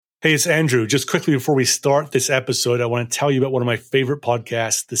Hey, it's Andrew. Just quickly before we start this episode, I want to tell you about one of my favorite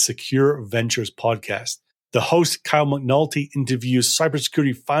podcasts, the Secure Ventures podcast. The host, Kyle McNulty, interviews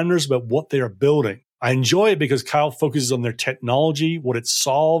cybersecurity founders about what they are building. I enjoy it because Kyle focuses on their technology, what it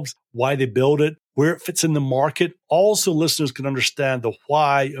solves, why they build it, where it fits in the market. Also, listeners can understand the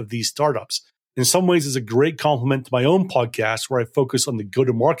why of these startups. In some ways, it's a great complement to my own podcast where I focus on the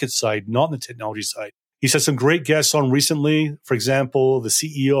go-to-market side, not on the technology side. He's had some great guests on recently. For example, the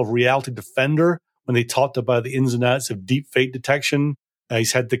CEO of Reality Defender, when they talked about the ins and outs of deep fake detection.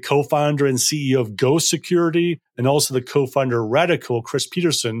 He's had the co-founder and CEO of Ghost Security, and also the co-founder of Radical, Chris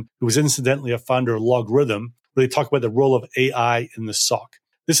Peterson, who was incidentally a founder of Logarithm, where they talk about the role of AI in the SOC.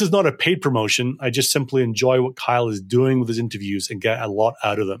 This is not a paid promotion. I just simply enjoy what Kyle is doing with his interviews and get a lot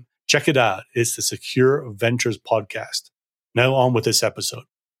out of them. Check it out. It's the Secure Ventures podcast. Now on with this episode.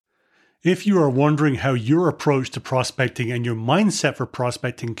 If you are wondering how your approach to prospecting and your mindset for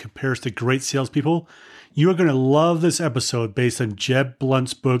prospecting compares to great salespeople, you are going to love this episode based on Jeb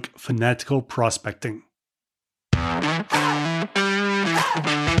Blunt's book, Fanatical Prospecting.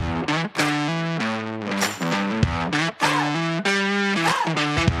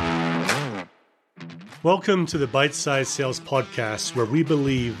 Welcome to the Bite Size Sales Podcast, where we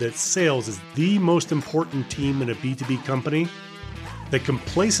believe that sales is the most important team in a B2B company, that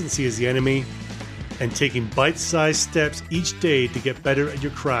complacency is the enemy, and taking bite-sized steps each day to get better at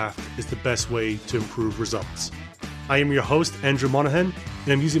your craft is the best way to improve results. I am your host, Andrew Monahan,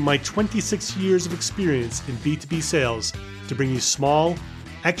 and I'm using my 26 years of experience in B2B sales to bring you small,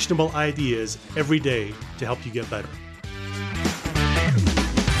 actionable ideas every day to help you get better.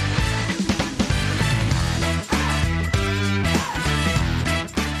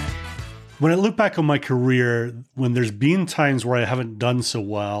 When I look back on my career, when there's been times where I haven't done so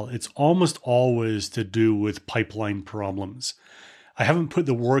well, it's almost always to do with pipeline problems. I haven't put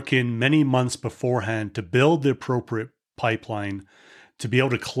the work in many months beforehand to build the appropriate pipeline to be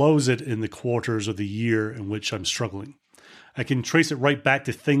able to close it in the quarters of the year in which I'm struggling. I can trace it right back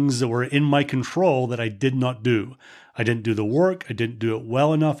to things that were in my control that I did not do. I didn't do the work, I didn't do it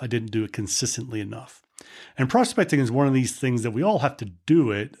well enough, I didn't do it consistently enough. And prospecting is one of these things that we all have to do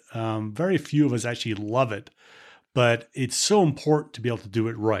it. Very few of us actually love it, but it's so important to be able to do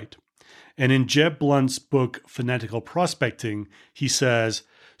it right. And in Jeb Blunt's book, Fanatical Prospecting, he says,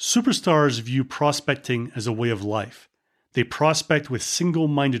 superstars view prospecting as a way of life. They prospect with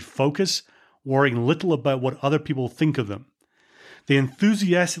single-minded focus, worrying little about what other people think of them. They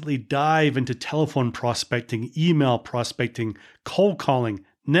enthusiastically dive into telephone prospecting, email prospecting, cold calling,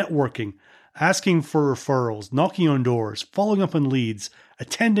 networking, asking for referrals, knocking on doors, following up on leads,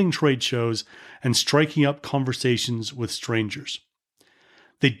 attending trade shows, and striking up conversations with strangers.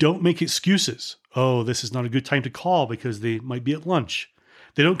 They don't make excuses. Oh, this is not a good time to call because they might be at lunch.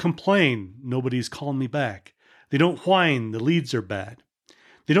 They don't complain. Nobody's calling me back. They don't whine. The leads are bad.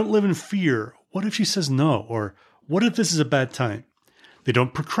 They don't live in fear. What if she says no? Or what if this is a bad time? They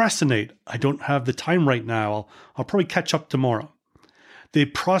don't procrastinate. I don't have the time right now. I'll probably catch up tomorrow. They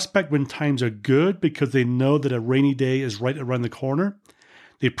prospect when times are good because they know that a rainy day is right around the corner.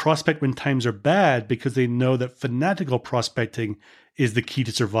 They prospect when times are bad because they know that fanatical prospecting is the key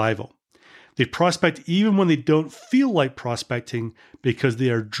to survival. They prospect even when they don't feel like prospecting because they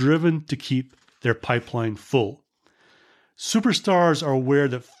are driven to keep their pipeline full. Superstars are aware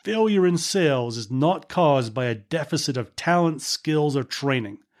that failure in sales is not caused by a deficit of talent, skills, or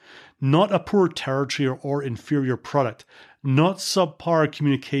training, not a poor territory or inferior product, not subpar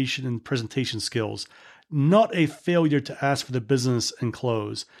communication and presentation skills, not a failure to ask for the business and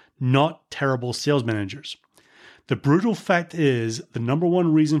close, not terrible sales managers. The brutal fact is the number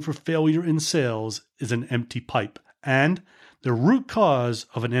one reason for failure in sales is an empty pipe, and the root cause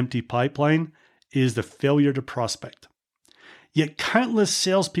of an empty pipeline is the failure to prospect. Yet countless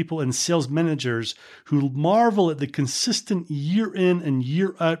salespeople and sales managers who marvel at the consistent year in and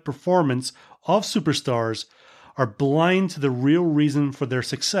year out performance of superstars are blind to the real reason for their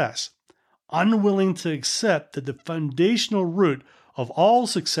success, unwilling to accept that the foundational root of all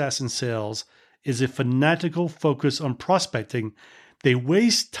success in sales is a fanatical focus on prospecting. They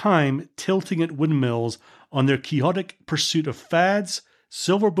waste time tilting at windmills on their quixotic pursuit of fads,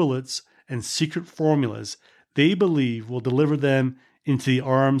 silver bullets, and secret formulas they believe will deliver them into the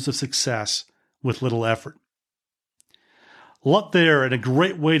arms of success with little effort. A lot there, and a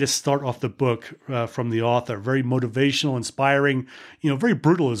great way to start off the book from the author. Very motivational, inspiring, very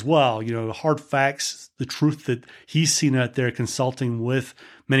brutal as well. Hard facts, the truth that he's seen out there consulting with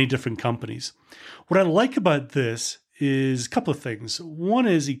many different companies. What I like about this is a couple of things. One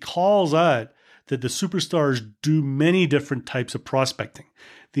is he calls out that the superstars do many different types of prospecting.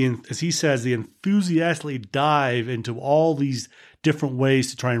 as he says, they enthusiastically dive into all these different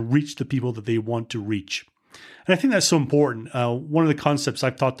ways to try and reach the people that they want to reach. And I think that's so important. One of the concepts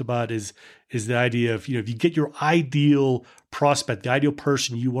I've talked about is the idea of, if you get your ideal prospect, the ideal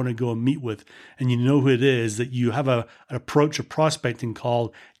person you want to go and meet with, and you know who it is, that you have an approach of prospecting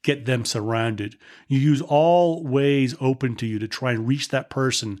called get them surrounded. You use all ways open to you to try and reach that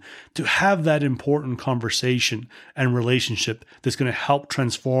person, to have that important conversation and relationship that's going to help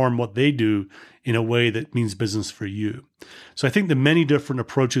transform what they do in a way that means business for you. So I think the many different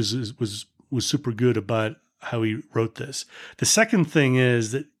approaches was super good about how he wrote this. The second thing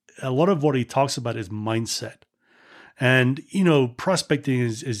is that a lot of what he talks about is mindset. And, prospecting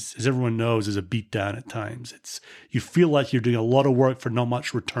is, as everyone knows, is a beatdown at times. You feel like you're doing a lot of work for not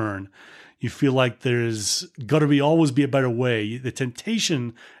much return. You feel like there's got to always be a better way. The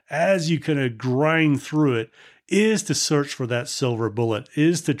temptation, as you kind of grind through it, is to search for that silver bullet,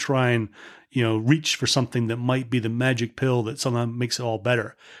 is to try and, reach for something that might be the magic pill that somehow makes it all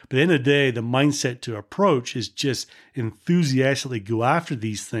better. But at the end of the day, the mindset to approach is just enthusiastically go after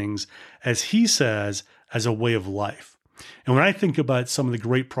these things, as he says, as a way of life. And when I think about some of the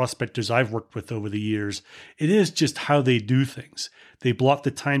great prospectors I've worked with over the years, it is just how they do things. They block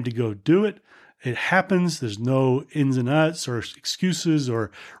the time to go do it. It happens. There's no ins and outs or excuses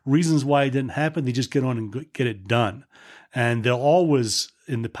or reasons why it didn't happen. They just get on and get it done. And they'll always,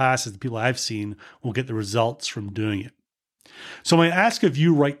 in the past, as the people I've seen, will get the results from doing it. So my ask of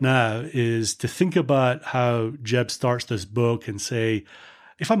you right now is to think about how Jeb starts this book and say,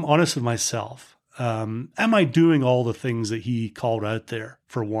 if I'm honest with myself, am I doing all the things that he called out there,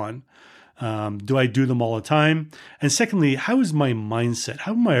 for one? Do I do them all the time? And secondly, how is my mindset?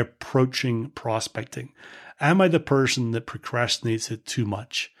 How am I approaching prospecting? Am I the person that procrastinates it too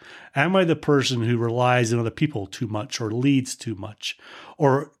much? Am I the person who relies on other people too much or leads too much?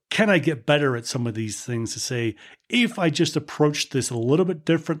 Or can I get better at some of these things to say, if I just approach this a little bit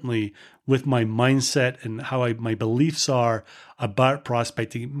differently with my mindset and how my beliefs are about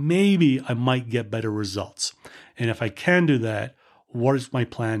prospecting, maybe I might get better results. And if I can do that, what is my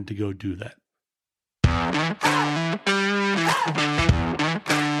plan to go do that?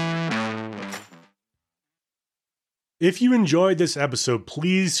 If you enjoyed this episode,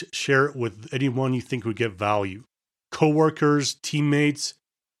 please share it with anyone you think would get value. Coworkers, teammates,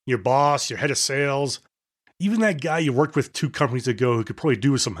 your boss, your head of sales, even that guy you worked with 2 companies ago who could probably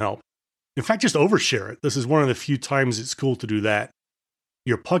do with some help. In fact, just overshare it. This is one of the few times it's cool to do that.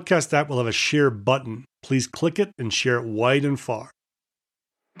 Your podcast app will have a share button. Please click it and share it wide and far.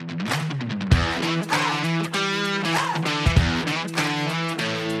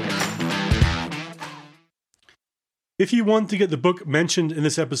 If you want to get the book mentioned in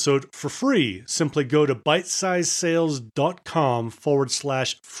this episode for free, simply go to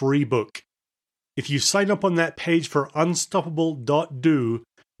bitesizesales.com/free book. If you sign up on that page for unstoppable.do,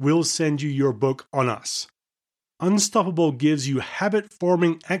 we'll send you your book on us. Unstoppable gives you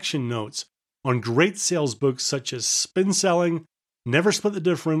habit-forming action notes on great sales books such as Spin Selling, Never Split the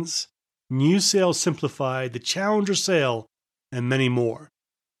Difference, New Sales Simplified, The Challenger Sale, and many more.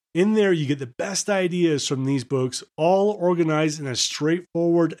 In there, you get the best ideas from these books, all organized in a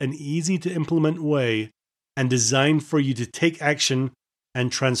straightforward and easy to implement way and designed for you to take action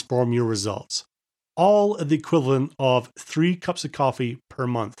and transform your results. All at the equivalent of 3 cups of coffee per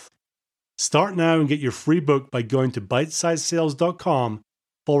month. Start now and get your free book by going to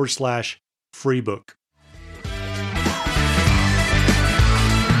bitesizesales.com/free book.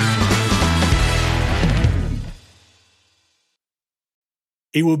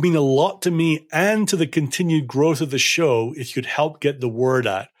 It would mean a lot to me and to the continued growth of the show if you could help get the word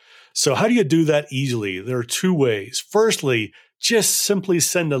out. So how do you do that easily? There are 2 ways. Firstly, just simply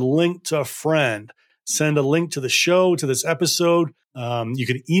send a link to a friend. Send a link to the show, to this episode. You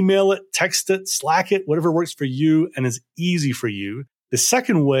can email it, text it, Slack it, whatever works for you and is easy for you. The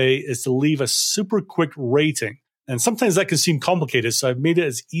second way is to leave a super quick rating. And sometimes that can seem complicated, so I've made it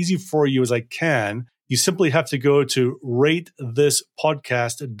as easy for you as I can. You simply have to go to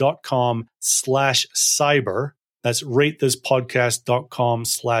ratethispodcast.com/cyber. That's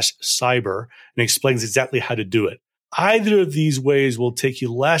ratethispodcast.com/cyber, and explains exactly how to do it. Either of these ways will take you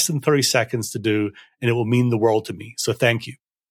less than 30 seconds to do, and it will mean the world to me. So thank you.